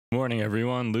Morning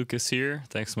everyone, Lucas here.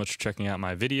 Thanks so much for checking out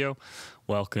my video.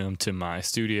 Welcome to my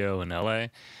studio in LA.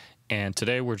 And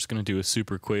today we're just going to do a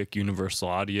super quick universal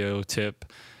audio tip.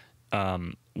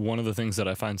 One of the things that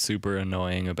I find super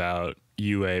annoying about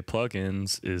UA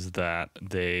plugins is that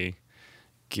they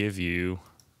give you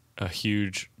a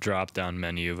huge drop-down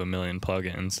menu of a million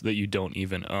plugins that you don't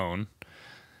even own.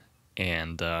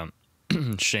 And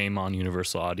shame on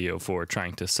Universal Audio for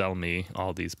trying to sell me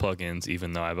all these plugins,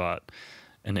 even though I bought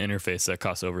an interface that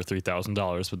costs over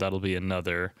 $3,000, but that'll be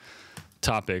another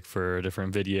topic for a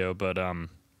different video. But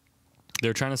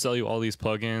they're trying to sell you all these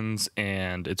plugins,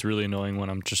 and it's really annoying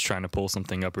when I'm just trying to pull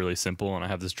something up really simple and I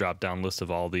have this drop-down list of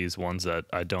all these ones that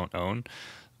I don't own.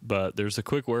 But there's a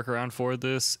quick workaround for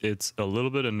this. It's a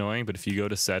little bit annoying, but if you go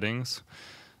to settings,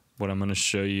 what I'm going to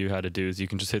show you how to do is you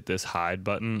can just hit this hide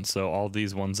button. So all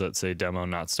these ones that say demo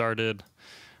not started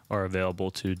are available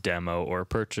to demo or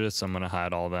purchase. I'm going to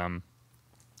hide all them.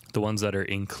 The ones that are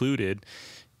included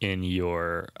in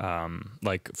your,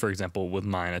 like for example, with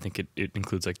mine, I think it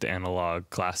includes like the Analog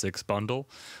Classics bundle.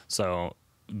 So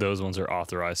those ones are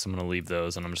authorized. So I'm going to leave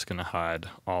those, and I'm just going to hide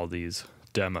all these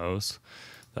demos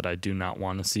that I do not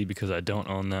want to see because I don't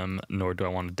own them, nor do I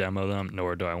want to demo them,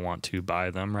 nor do I want to buy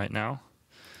them right now.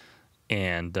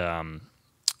 And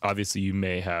obviously you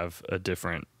may have a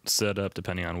different setup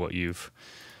depending on what you've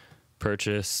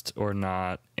purchased or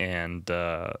not. And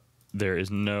there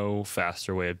is no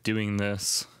faster way of doing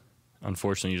this.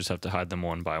 Unfortunately, you just have to hide them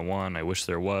one by one. I wish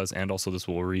there was. And also this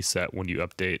will reset when you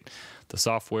update the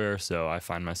software. So I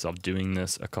find myself doing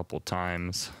this a couple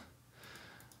times.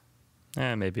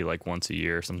 Maybe like once a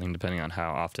year or something, depending on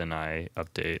how often I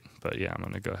update. But yeah, I'm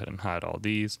going to go ahead and hide all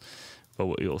these. But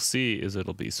what you'll see is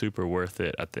it'll be super worth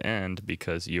it at the end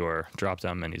because your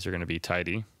drop-down menus are going to be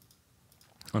tidy.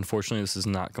 Unfortunately, this is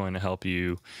not going to help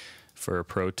you for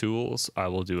Pro Tools. I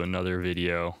will do another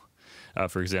video.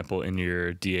 For example, in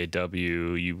your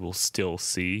DAW, you will still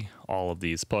see all of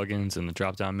these plugins in the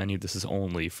drop-down menu. This is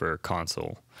only for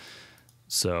console.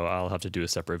 So I'll have to do a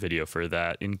separate video for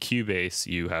that. In Cubase,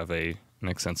 you have an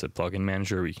extensive plugin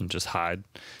manager where you can just hide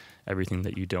everything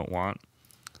that you don't want.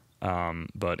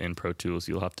 But in Pro Tools,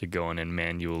 you'll have to go in and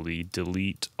manually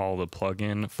delete all the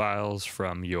plugin files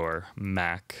from your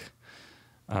Mac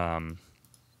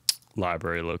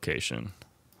library location.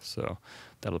 So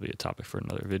that'll be a topic for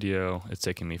another video. It's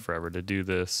taking me forever to do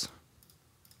this.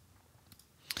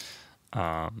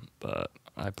 But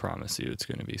I promise you it's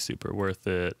going to be super worth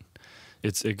it.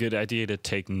 It's a good idea to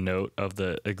take note of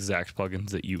the exact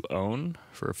plugins that you own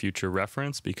for a future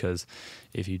reference, because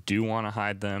if you do want to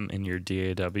hide them in your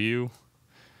DAW,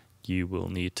 you will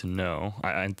need to know.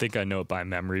 I think I know it by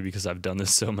memory because I've done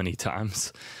this so many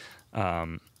times.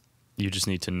 You just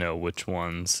need to know which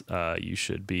ones you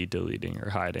should be deleting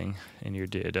or hiding in your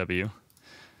DAW,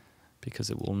 because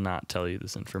it will not tell you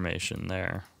this information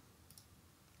there.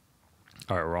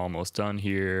 All right, we're almost done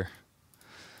here.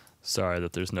 Sorry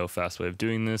that there's no fast way of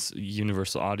doing this.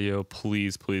 Universal Audio,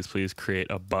 please, please, please create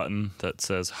a button that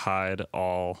says hide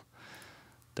all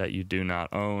that you do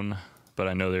not own. But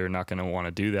I know they're not going to want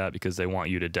to do that because they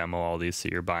want you to demo all these, so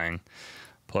you're buying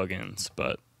plugins.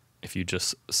 But if you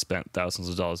just spent thousands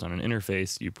of dollars on an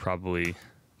interface, you probably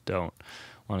don't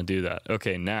want to do that.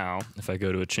 Okay, now if I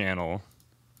go to a channel,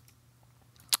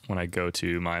 when I go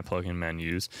to my plugin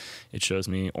menus, it shows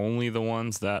me only the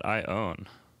ones that I own.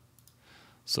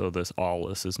 So this all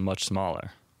list is much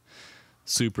smaller.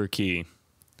 Super key.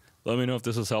 Let me know if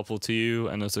this was helpful to you.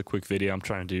 And this is a quick video. I'm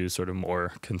trying to do sort of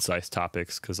more concise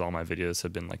topics because all my videos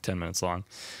have been like 10 minutes long.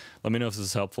 Let me know if this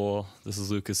is helpful. This is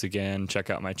Lucas again.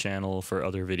 Check out my channel for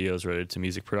other videos related to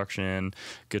music production,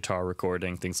 guitar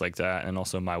recording, things like that. And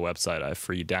also my website. I have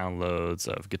free downloads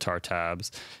of guitar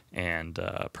tabs and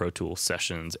Pro Tools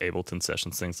sessions, Ableton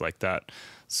sessions, things like that.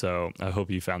 So I hope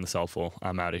you found this helpful.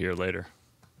 I'm out of here later.